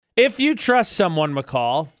If you trust someone,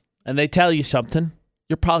 McCall, and they tell you something,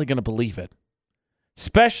 you're probably going to believe it.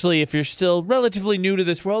 Especially if you're still relatively new to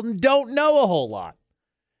this world and don't know a whole lot.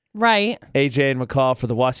 Right. AJ and McCall for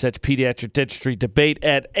the Wasatch Pediatric Dentistry debate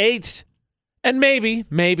at 8. And maybe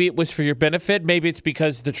it was for your benefit. Maybe it's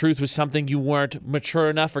because the truth was something you weren't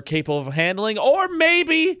mature enough or capable of handling. Or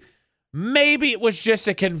maybe it was just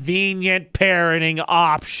a convenient parenting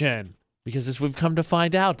option. Because as we've come to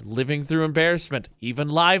find out, living through embarrassment, even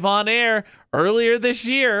live on air earlier this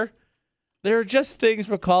year, there are just things,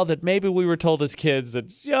 McCall, that maybe we were told as kids that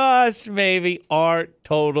just maybe aren't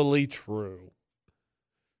totally true.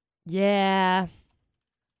 Yeah.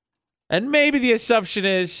 And maybe the assumption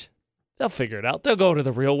is they'll figure it out. They'll go to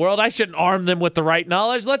the real world. I shouldn't arm them with the right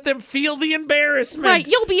knowledge. Let them feel the embarrassment. Right.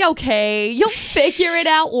 You'll be okay. You'll figure it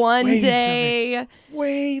out one day.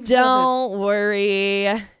 Waves Don't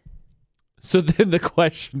worry. So then the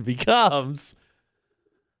question becomes,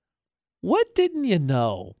 what didn't you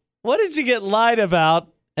know? What did you get lied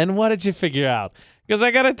about? And what did you figure out? Because I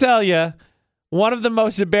got to tell you, one of the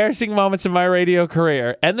most embarrassing moments in my radio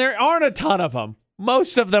career, and there aren't a ton of them,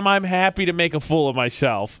 most of them I'm happy to make a fool of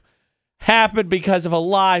myself, happened because of a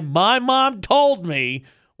lie my mom told me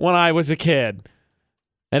when I was a kid.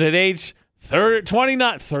 And at age 29,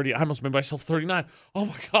 I almost made myself 39. Oh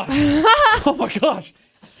my gosh. Oh my gosh.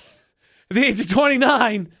 At the age of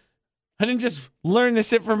 29, I didn't just learn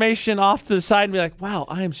this information off to the side and be like, wow,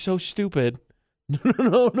 I am so stupid.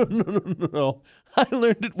 No. I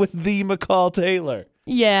learned it with the McCall Taylor.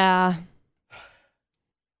 Yeah.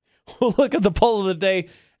 We'll look at the poll of the day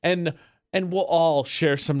and we'll all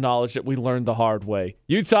share some knowledge that we learned the hard way.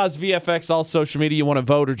 Utah's VFX, all social media. You want to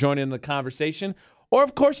vote or join in the conversation? Or,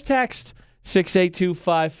 of course, text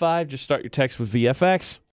 68255. Just start your text with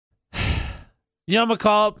VFX.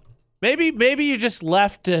 McCall, maybe you just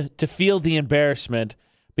left to feel the embarrassment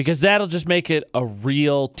because that'll just make it a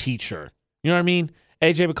real teacher. You know what I mean?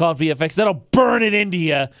 AJ McCall VFX, that'll burn it into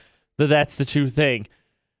you that that's the true thing.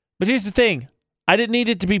 But here's the thing. I didn't need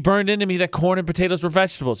it to be burned into me that corn and potatoes were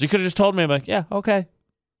vegetables. You could have just told me. I'm like, yeah, okay.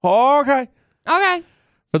 Okay.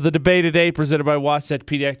 For the debate today presented by Wasatch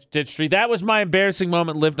Pediatric Dentistry, that was my embarrassing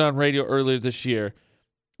moment lived on radio earlier this year. It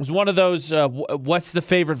was one of those, what's the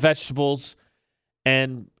favorite vegetables?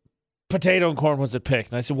 And potato and corn was picked.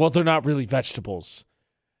 And I said, well, they're not really vegetables.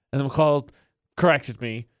 And then McCall corrected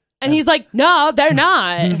me. And he's like, no, they're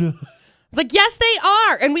not. It's like, yes, they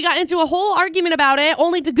are. And we got into a whole argument about it,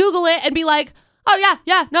 only to Google it and be like, oh,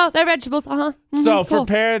 yeah, no, they're vegetables. Mm-hmm, so cool. For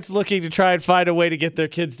parents looking to try and find a way to get their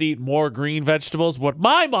kids to eat more green vegetables, what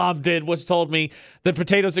my mom did was told me that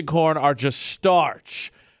potatoes and corn are just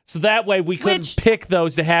starch. So that way we couldn't pick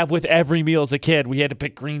those to have with every meal as a kid. We had to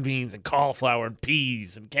pick green beans and cauliflower and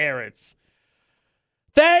peas and carrots.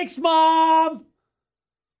 Thanks, Mom!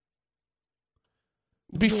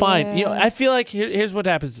 Be fine. I feel like here's what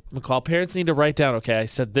happens, McCall. Parents need to write down, okay, I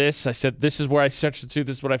said this is where I substitute,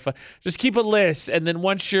 this is what I find. Just keep a list, and then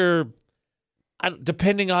once you're,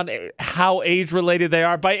 depending on how age-related they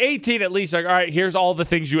are, by 18 at least, like, all right, here's all the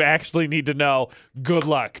things you actually need to know. Good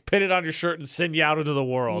luck. Pin it on your shirt and send you out into the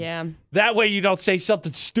world. Yeah. That way you don't say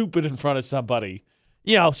something stupid in front of somebody.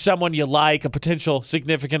 Someone you like, a potential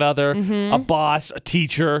significant other, a boss, a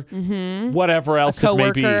teacher, whatever else it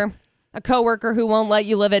may be. A coworker who won't let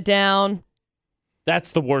you live it down.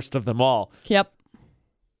 That's the worst of them all. Yep.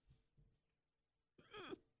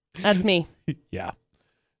 That's me. Yeah.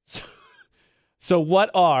 So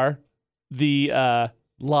what are the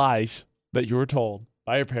lies that you were told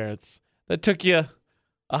by your parents that took you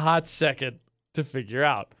a hot second to figure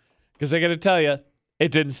out? Because I got to tell you,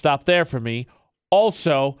 it didn't stop there for me.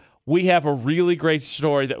 Also, we have a really great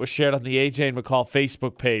story that was shared on the AJ and McCall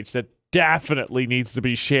Facebook page that definitely needs to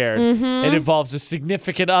be shared. It involves a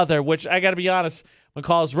significant other, which I got to be honest,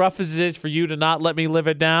 McCall, as rough as it is for you to not let me live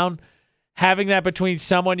it down, having that between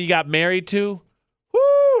someone you got married to,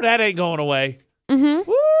 whoo, that ain't going away. Woo,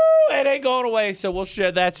 it ain't going away. So we'll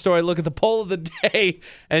share that story. Look at the poll of the day.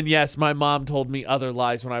 And yes, my mom told me other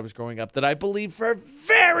lies when I was growing up that I believed for a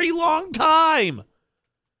very long time.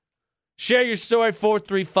 Share your story,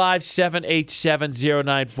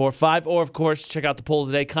 435-787-0945. Or, of course, check out the poll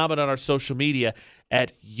today. Comment on our social media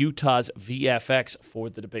at Utah's VFX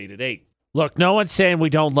for the debate at 8. Look, no one's saying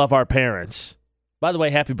we don't love our parents. By the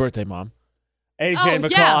way, happy birthday, Mom. AJ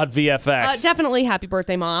McCall on VFX. Definitely happy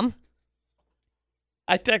birthday, Mom.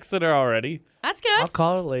 I texted her already. That's good. I'll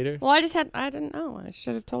call her later. Well, I didn't know. I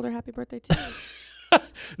should have told her happy birthday, too.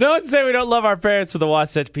 No one's saying we don't love our parents for the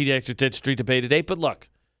Wasatch Pediatric Dentistry debate at 8. But look.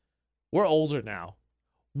 We're older now.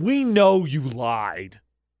 We know you lied.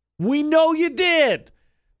 We know you did.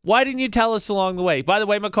 Why didn't you tell us along the way? By the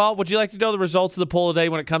way, McCall, would you like to know the results of the poll today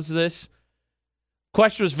when it comes to this?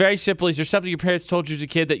 Question was very simple. Is there something your parents told you as a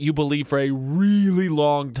kid that you believed for a really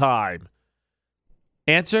long time?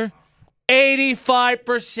 Answer?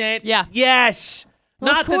 85% yes.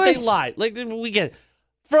 Well, Not that they lied. Like, we get it.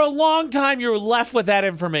 For a long time, you were left with that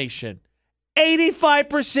information.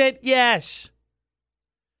 85% yes.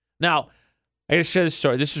 Now, I got to share this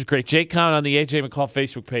story. This was great. Jake commented on the AJ McCall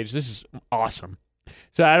Facebook page. This is awesome.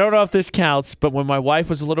 So I don't know if this counts, but when my wife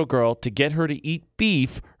was a little girl, to get her to eat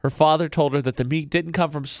beef, her father told her that the meat didn't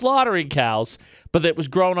come from slaughtering cows, but that it was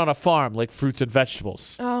grown on a farm like fruits and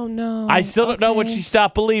vegetables. Oh, no. I still don't know when she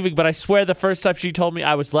stopped believing, but I swear the first time she told me,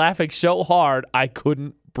 I was laughing so hard I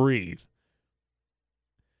couldn't breathe.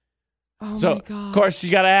 Oh, so, my God. Of course,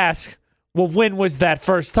 you got to ask, well, when was that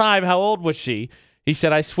first time? How old was she? He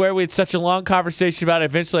said, I swear we had such a long conversation about it.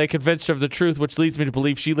 Eventually, I convinced her of the truth, which leads me to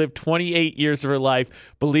believe she lived 28 years of her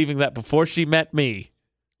life believing that before she met me.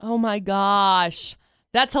 Oh, my gosh.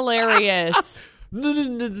 That's hilarious.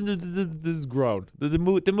 This is grown. The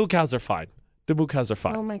moo cows are fine. The moo cows are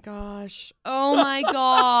fine. Oh, my gosh. Oh, my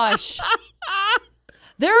gosh.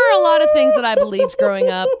 There are a lot of things that I believed growing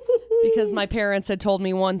up because my parents had told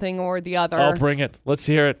me one thing or the other. Oh, bring it. Let's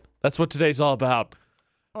hear it. That's what today's all about.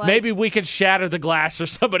 Like, maybe we can shatter the glass or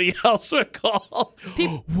somebody else would call.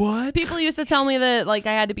 What? People used to tell me that like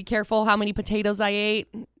I had to be careful how many potatoes I ate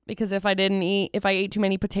because if I ate too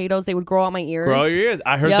many potatoes, they would grow out my ears. Grow your ears.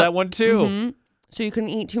 I heard that one too. Mm-hmm. So you couldn't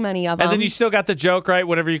eat too many of them. And then you still got the joke, right?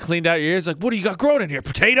 Whenever you cleaned out your ears, like, what do you got growing in here?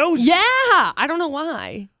 Potatoes? Yeah. I don't know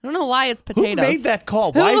why. I don't know why it's potatoes. Who made that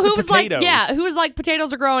call? Why is it potatoes? Who was like,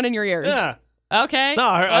 potatoes are growing in your ears? Yeah. Okay.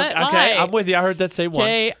 No, okay, I'm with you. I heard that same one.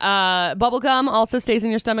 Okay, bubblegum also stays in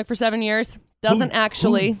your stomach for 7 years. Doesn't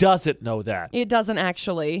actually. Who doesn't know that? It doesn't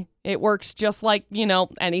actually. It works just like,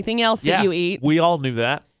 anything else that you eat. We all knew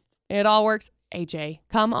that. It all works. AJ,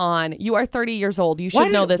 come on. You are 30 years old. You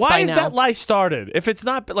should know this by now. Why is that lie started? If it's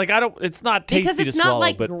not, like, it's not tasty because it's to swallow.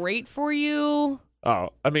 Because it's not, great for you. Oh,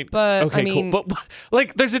 I mean, but, okay, cool. But,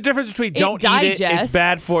 like, there's a difference between don't eat it, it's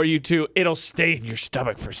bad for you, too. It'll stay in your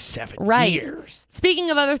stomach for 7 years.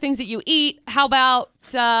 Speaking of other things that you eat, how about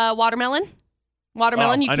watermelon?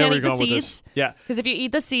 Watermelon, you can't eat the seeds. Yeah. Because if you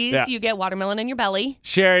eat the seeds, you get watermelon in your belly.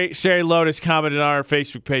 Sherry Lotus commented on our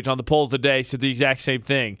Facebook page on the poll of the day, said the exact same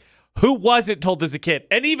thing. Who wasn't told as a kid?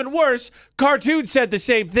 And even worse, cartoons said the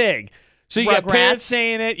same thing. So you got parents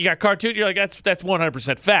saying it, you got cartoons, you're like, that's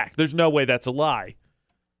 100% fact. There's no way that's a lie.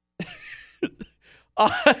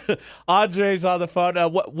 Andre's on the phone.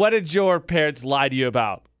 What did your parents lie to you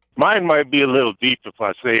about? Mine might be a little deep if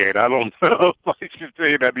I say it. I don't know if I should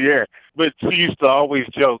say it on the air. But she used to always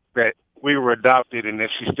joke that we were adopted and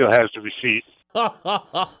that she still has the receipt.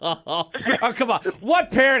 Oh, come on.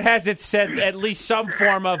 What parent hasn't said at least some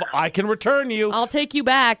form of, I can return you? I'll take you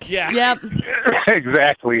back. Yeah. Yep.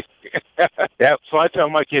 Exactly. Yep. So I tell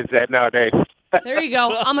my kids that nowadays. There you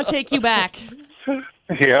go. I'm going to take you back.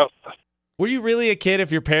 Yep. Were you really a kid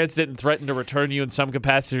if your parents didn't threaten to return you in some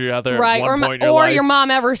capacity or other right. at one point in your or life? your mom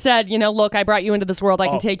ever said, look, I brought you into this world. I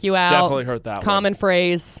can take you out. Definitely heard that Common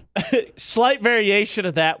phrase. Slight variation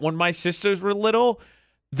of that. When my sisters were little,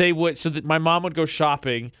 they would, so that my mom would go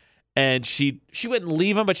shopping and she wouldn't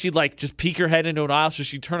leave them, but she'd like just peek her head into an aisle. So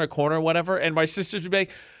she'd turn a corner or whatever. And my sisters would be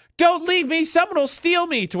like, don't leave me. Someone will steal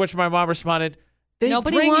me. To which my mom responded,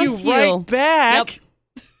 Nobody bring wants you right back.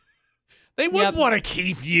 Yep. They wouldn't want to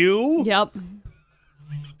keep you. Yep.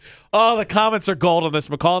 Oh, the comments are gold on this,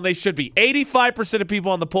 McCall, and they should be. 85% of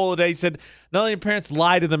people on the poll today said not only your parents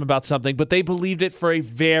lied to them about something, but they believed it for a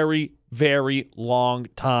very, very long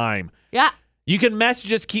time. Yeah. You can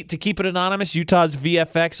message us to keep it anonymous, Utah's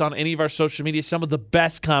VFX, on any of our social media. Some of the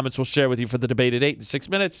best comments we'll share with you for the debate at 8 in 6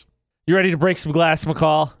 minutes. You ready to break some glass,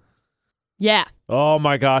 McCall? Yeah. Oh,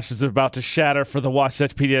 my gosh. It's about to shatter for the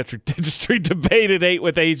Wasatch Pediatric Dentistry debate at 8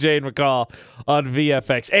 with AJ and McCall on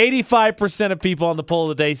VFX. 85% of people on the poll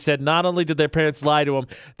today said not only did their parents lie to them,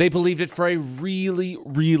 they believed it for a really,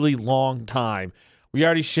 really long time. We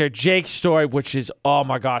already shared Jake's story, which is, oh,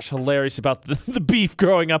 my gosh, hilarious about the beef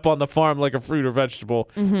growing up on the farm like a fruit or vegetable.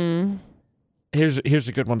 Mm-hmm. Here's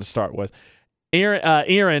a good one to start with.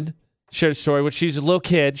 Erin shared a story. When she was a little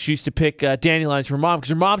kid, she used to pick dandelions for her mom because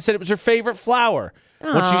her mom said it was her favorite flower.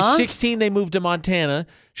 Aww. When she was 16, they moved to Montana.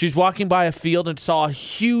 She was walking by a field and saw a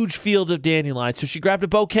huge field of dandelions, so she grabbed a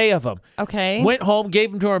bouquet of them. Okay. Went home, gave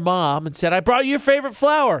them to her mom, and said, I brought you your favorite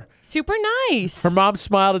flower. Super nice. Her mom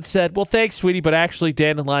smiled and said, well, thanks, sweetie, but actually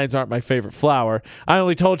dandelions aren't my favorite flower. I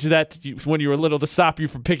only told you that when you were little to stop you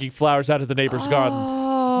from picking flowers out of the neighbor's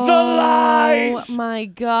garden. The lies! Oh, my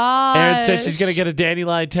God. Erin says she's going to get a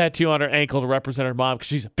dandelion tattoo on her ankle to represent her mom because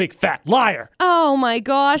she's a big fat liar. Oh, my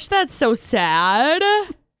gosh. That's so sad.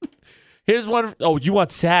 Here's one. Oh, you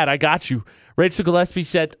want sad? I got you. Rachel Gillespie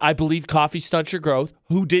said, I believe coffee stunts your growth.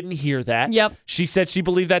 Who didn't hear that? Yep. She said she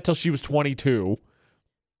believed that till she was 22.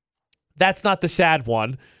 That's not the sad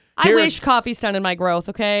one. I wish coffee stunted my growth,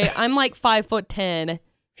 okay? I'm like 5'10".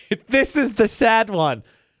 This is the sad one.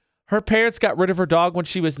 Her parents got rid of her dog when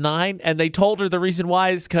she was 9, and they told her the reason why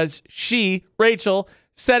is because she, Rachel,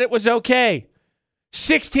 said it was okay.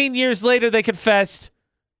 16 years later, they confessed,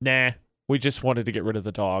 nah, we just wanted to get rid of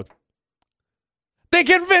the dog. They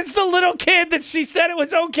convinced a little kid that she said it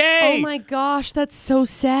was okay. Oh my gosh, that's so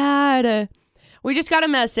sad. We just got a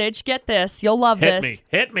message. Get this. You'll love this.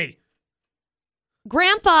 Hit me.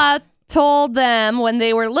 Grandpa told them when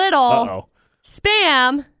they were little,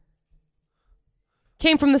 spam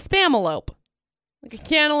came from the spamalope. Like a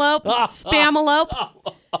cantaloupe,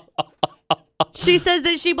 spamalope. She says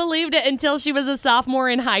that she believed it until she was a sophomore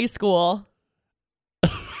in high school.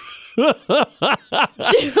 See,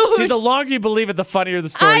 the longer you believe it, the funnier the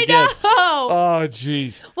story gets. I know. Oh,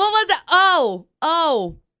 jeez. What was it?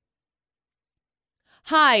 Oh.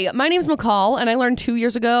 Hi, my name's McCall, and I learned 2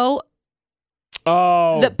 years ago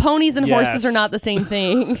that ponies and horses are not the same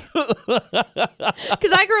thing.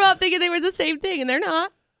 Because I grew up thinking they were the same thing, and they're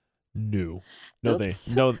not. No, Oops.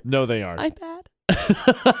 they aren't. My bad.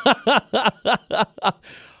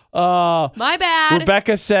 My bad.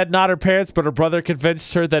 Rebecca said not her parents, but her brother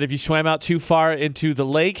convinced her that if you swam out too far into the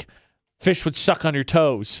lake, fish would suck on your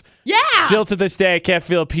toes. Yeah. Still to this day, I can't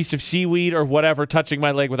feel a piece of seaweed or whatever touching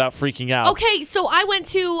my leg without freaking out. Okay, so I went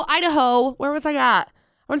to Idaho. Where was I at?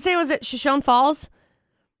 I want to say it was at Shoshone Falls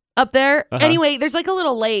up there. Uh-huh. Anyway, there's like a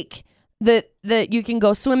little lake that you can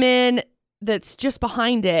go swim in that's just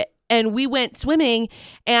behind it. And we went swimming,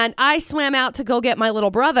 and I swam out to go get my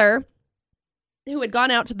little brother, who had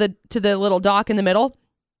gone out to the little dock in the middle,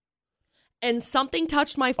 and something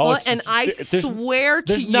touched my foot, and I swear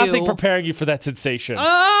to you, there's nothing preparing you for that sensation.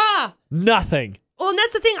 Nothing. Well, and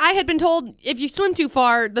that's the thing. I had been told if you swim too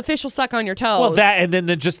far, the fish will suck on your toes. Well, that and then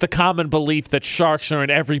just the common belief that sharks are in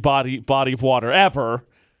every body of water ever.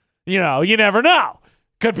 You know, you never know.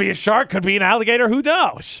 Could be a shark, could be an alligator, who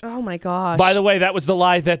knows? Oh, my gosh. By the way, that was the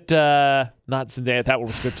lie that, not Zendaya, that one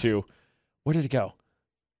was good too. Where did it go?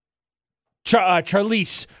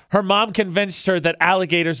 Charlize, her mom convinced her that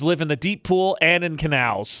alligators live in the deep pool and in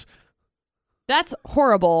canals. That's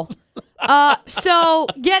horrible. So,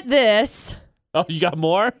 get this. Oh, you got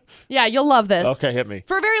more? Yeah, you'll love this. Okay, hit me.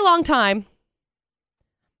 For a very long time,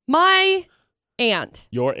 my aunt.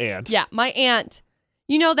 Your aunt. Yeah, my aunt.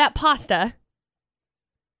 You know that pasta?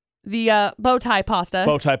 The bow tie pasta.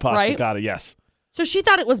 Bow tie pasta, right? Got it, yes. So she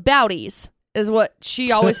thought it was Bowdy's, is what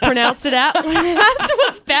she always pronounced it at. That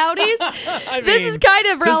was Bowdy's. This is kind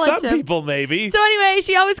of relative. To some people, maybe. So anyway,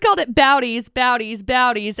 she always called it Bowdy's.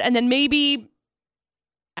 And then maybe,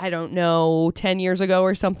 I don't know, 10 years ago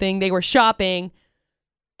or something, they were shopping.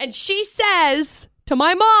 And she says to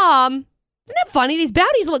my mom, isn't it funny? These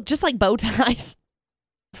Bowdy's look just like bow ties.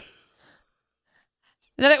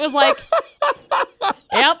 Then it was like,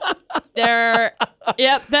 that's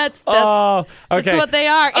what they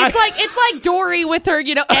are. It's like Dory with her,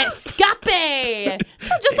 escape.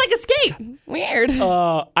 It's just like escape. Weird.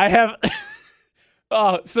 So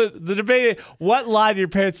the debate is, what lie did your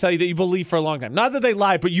parents tell you that you believed for a long time? Not that they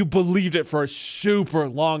lied, but you believed it for a super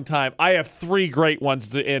long time. I have 3 great ones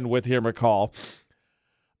to end with here, McCall.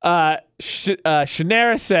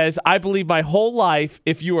 Shanara says, I believe my whole life,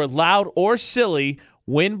 if you are loud or silly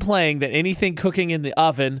when playing, that anything cooking in the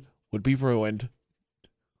oven would be ruined.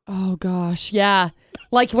 Oh, gosh. Yeah.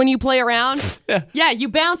 Like when you play around. Yeah, you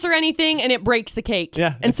bounce or anything and it breaks the cake.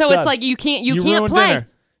 Yeah. And so it's like you can't play. Dinner.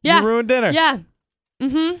 Yeah. You ruined dinner. Yeah.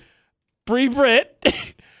 Mm-hmm. Bree Britt,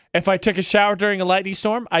 if I took a shower during a lightning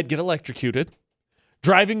storm, I'd get electrocuted.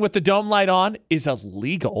 Driving with the dome light on is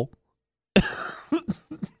illegal.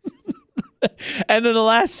 And then the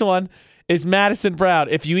last one is Madison Brown.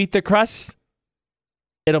 If you eat the crust,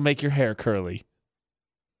 it'll make your hair curly.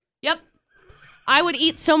 Yep. I would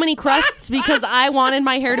eat so many crusts because I wanted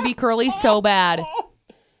my hair to be curly so bad.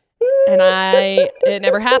 And it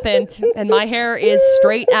never happened. And my hair is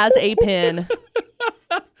straight as a pin.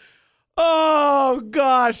 Oh,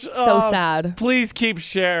 gosh. So sad. Please keep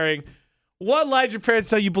sharing. What lie did your parents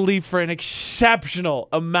tell you believe for an exceptional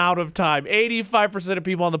amount of time? 85% of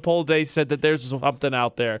people on the poll day said that there's something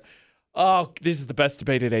out there. Oh, this is the best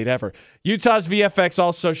debate at 8 ever. Utah's VFX,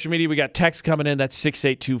 all social media. We got text coming in. That's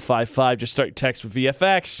 68255. Just start your text with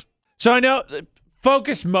VFX. So I know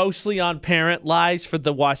focused mostly on parent lies for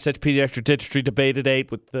the Wasatch Pediatric Dentistry Debate at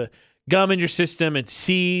 8 with the gum in your system and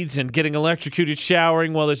seeds and getting electrocuted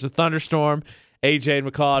showering while there's a thunderstorm. AJ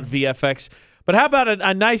and McCall at VFX. But how about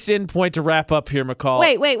a nice end point to wrap up here, McCall?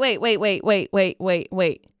 Wait.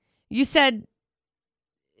 You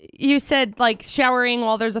said like showering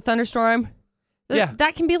while there's a thunderstorm? Yeah.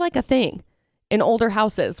 That can be like a thing in older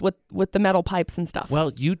houses with the metal pipes and stuff.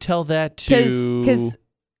 Well, you tell that to... Because,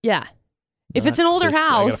 yeah. If it's an older I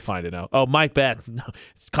house... gotta find it out. Oh, my bad. No,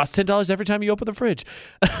 it costs $10 every time you open the fridge.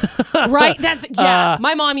 Right? Yeah.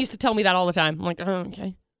 My mom used to tell me that all the time. I'm like, oh,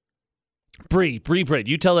 okay. Bree Britt.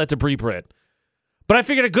 You tell that to Bree Britt. But I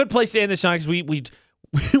figured a good place to end this on because we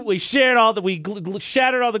shared all the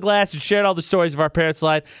shattered all the glass and shared all the stories of our parents'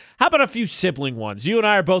 life. How about a few sibling ones? You and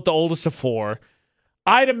I are both the oldest of 4.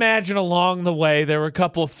 I'd imagine along the way there were a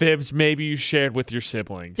couple of fibs maybe you shared with your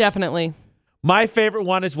siblings. Definitely. My favorite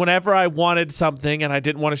one is whenever I wanted something and I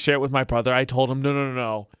didn't want to share it with my brother, I told him,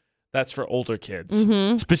 no. That's for older kids.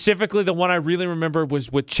 Mm-hmm. Specifically, the one I really remember was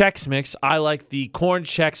with Chex Mix. I like the corn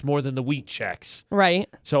Chex more than the wheat Chex. Right.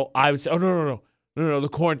 So I would say, no, the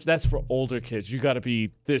corn, that's for older kids. You got to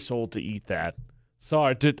be this old to eat that.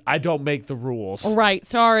 Sorry, I don't make the rules. Right.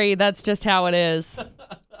 Sorry. That's just how it is.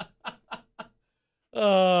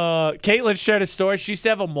 Caitlin shared a story. She used to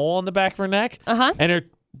have a mole on the back of her neck. Uh-huh. And her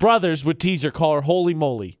brothers would tease her, call her Holy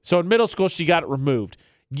Moly. So in middle school, she got it removed.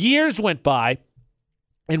 Years went by,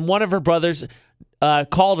 and one of her brothers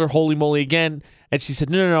called her Holy Moly again, and she said,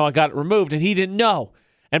 no, I got it removed. And he didn't know.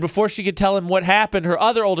 And before she could tell him what happened, her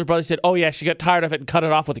other older brother said, oh, yeah, she got tired of it and cut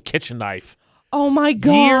it off with a kitchen knife. Oh, my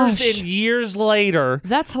gosh. Years and years later,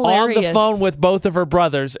 that's hilarious. On the phone with both of her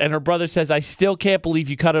brothers, and her brother says, I still can't believe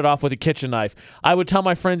you cut it off with a kitchen knife. I would tell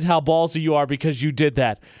my friends how ballsy you are because you did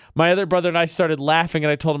that. My other brother and I started laughing,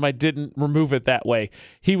 and I told him I didn't remove it that way.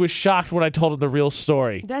 He was shocked when I told him the real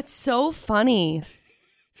story. That's so funny.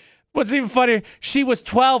 What's even funnier, she was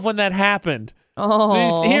 12 when that happened.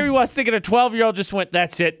 Oh. So here he was thinking a 12-year-old just went,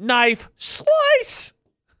 that's it, knife, slice.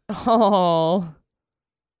 Oh.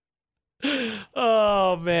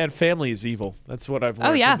 Oh, man, family is evil. That's what I've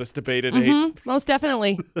learned from this debate at 8. Most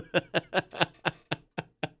definitely.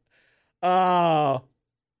 Oh,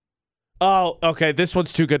 okay, this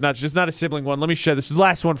one's too good. It's just not a sibling one. Let me share this. This is the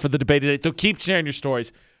last one for the debate at 8. So keep sharing your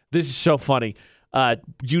stories. This is so funny.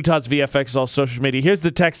 Utah's VFX is all social media. Here's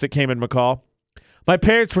the text that came in, McCall. My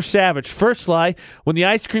parents were savage. First lie, when the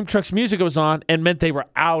ice cream truck's music was on and meant they were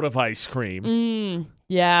out of ice cream.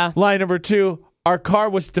 Yeah. Lie number 2, our car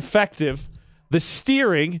was defective. The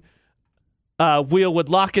steering wheel would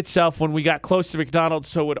lock itself when we got close to McDonald,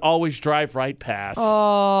 so it would always drive right past.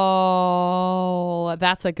 Oh,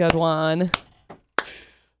 that's a good one.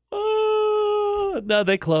 No,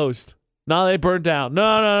 they closed. No, they burned down.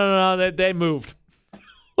 No, they moved.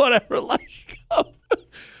 Whatever.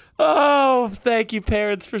 Oh, thank you,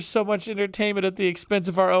 parents, for so much entertainment at the expense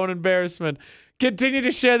of our own embarrassment. Continue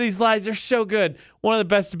to share these lies. They're so good. One of the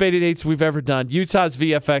best debated dates we've ever done. Utah's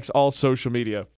VFX, all social media.